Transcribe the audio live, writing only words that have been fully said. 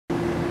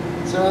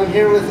So I'm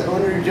here with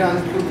owner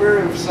John Cooper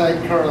of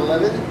Sidecar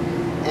 11,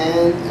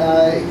 and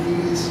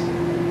he's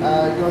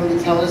going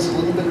to tell us a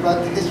little bit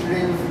about the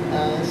history of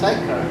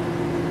Sidecar.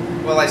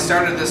 Well, I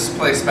started this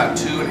place about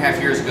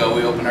 2.5 years ago.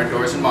 We opened our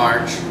doors in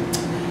March,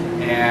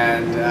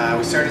 and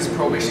we started as a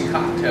prohibition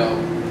cocktail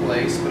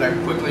place, but I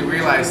quickly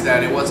realized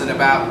that it wasn't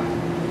about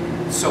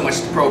so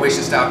much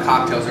prohibition style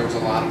cocktails. There was a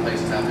lot of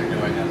places out there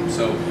doing them.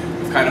 So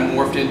we've kind of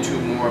morphed into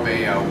more of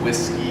a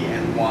whiskey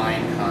and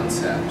wine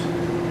concept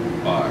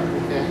bar.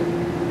 Okay.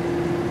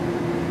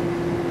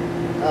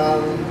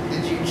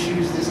 Did you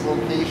choose this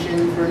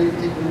location for any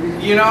particular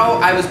reason? You know,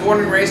 I was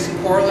born and raised in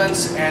Portland,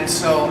 and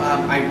so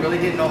I really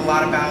didn't know a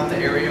lot about the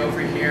area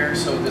over here,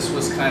 so this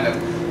was kind of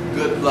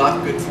good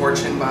luck, good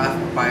fortune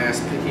by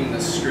us picking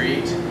the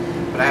street.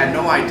 But I had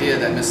no idea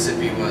that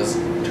Mississippi was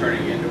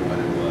turning into what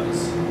it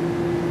was.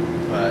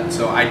 But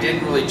so I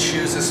didn't really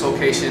choose this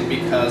location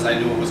because I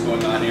knew what was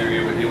going on here.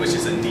 It was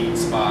just a neat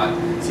spot.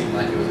 It seemed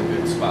like it was a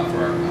good spot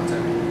for our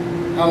concept.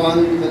 How long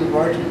have you been a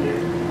bartender?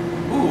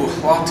 Ooh,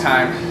 long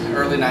time.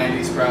 Early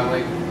 90s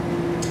probably.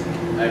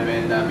 I've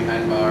been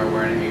behind the bar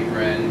wearing an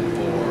apron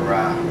or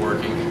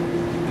working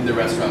in the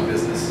restaurant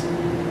business.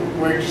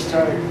 Where'd you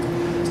start?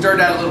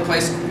 Started at a little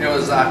place. It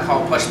was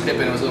called Plush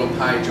Pippin. It was a little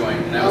pie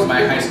joint, and that was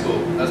my high school.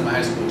 That was my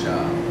high school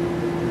job.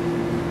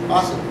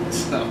 Awesome.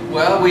 So,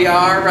 well, we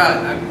are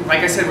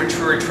like I said,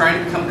 we're trying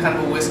to become kind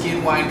of a whiskey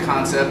and wine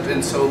concept,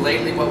 and so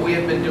lately, what we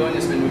have been doing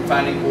has been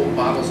finding old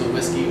bottles of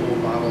whiskey,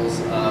 old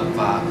bottles of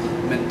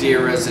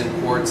Madeiras and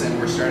ports, and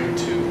we're starting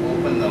to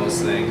open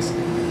those things.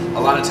 A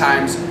lot of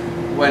times,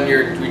 when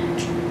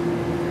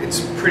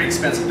it's pretty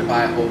expensive to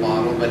buy a whole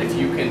bottle, but if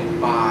you can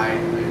buy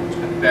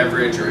a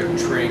beverage or a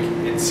drink,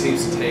 it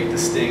seems to take the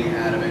sting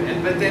out of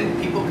it. But then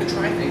people can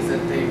try things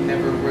that they've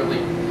never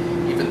really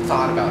even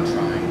thought about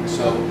trying.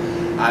 So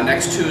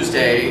next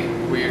Tuesday,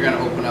 we are going to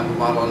open up a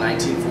bottle of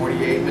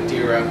 1948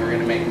 Madeira, and we're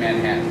going to make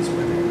Manhattans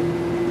with it.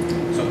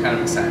 So I'm kind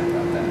of excited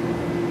about that.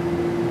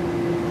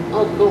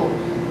 Oh, cool.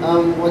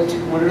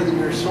 What are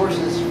your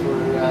sources for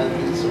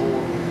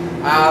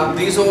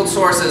these old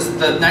sources?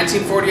 The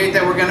 1948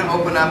 that we're going to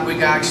open up,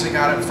 we actually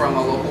got it from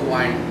a local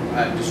wine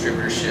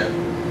distributorship.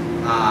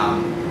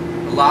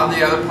 A lot of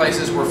the other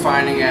places we're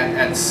finding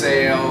at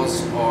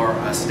sales or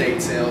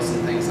estate sales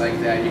and things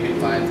like that. You can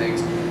find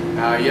things.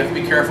 You have to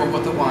be careful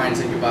with the wines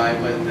that you buy,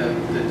 but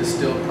the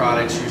distilled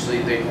products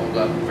usually they hold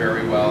up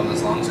very well, and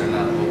as long as they're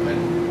not open,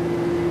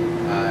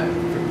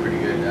 we're pretty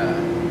good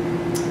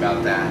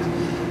about that.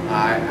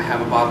 I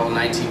have a bottle of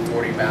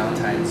 1940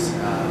 Valentine's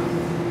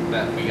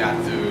that we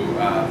got through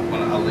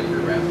a liquor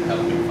rep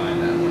helped me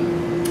find that one.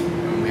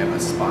 And we have a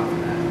spot for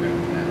that. We're going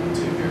to open that one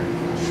too here in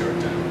a short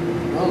time.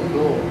 Oh,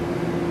 cool.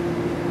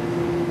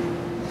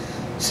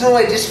 So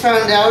I just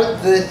found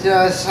out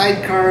that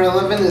Sidecar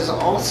 11 is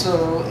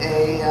also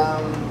a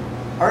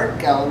art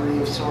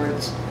gallery of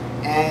sorts,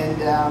 and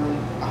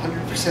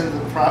 100%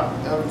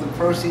 of the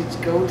proceeds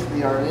go to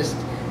the artist.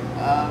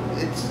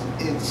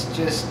 It's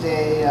just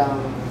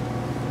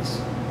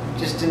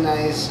a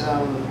nice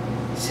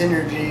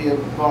synergy of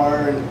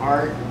bar and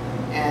art,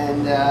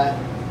 and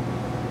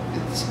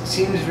it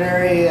seems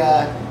very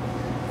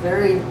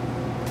very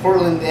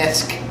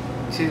Portland-esque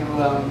to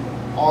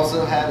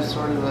also have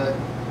sort of a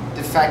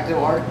de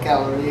facto art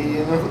gallery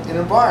in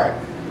a bar.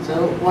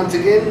 So once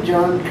again,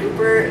 John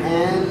Cooper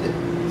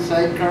and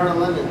Sidecar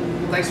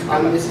 11 Thanks for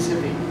coming. on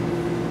Mississippi.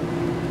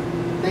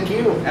 Thank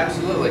you.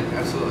 Absolutely,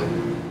 absolutely.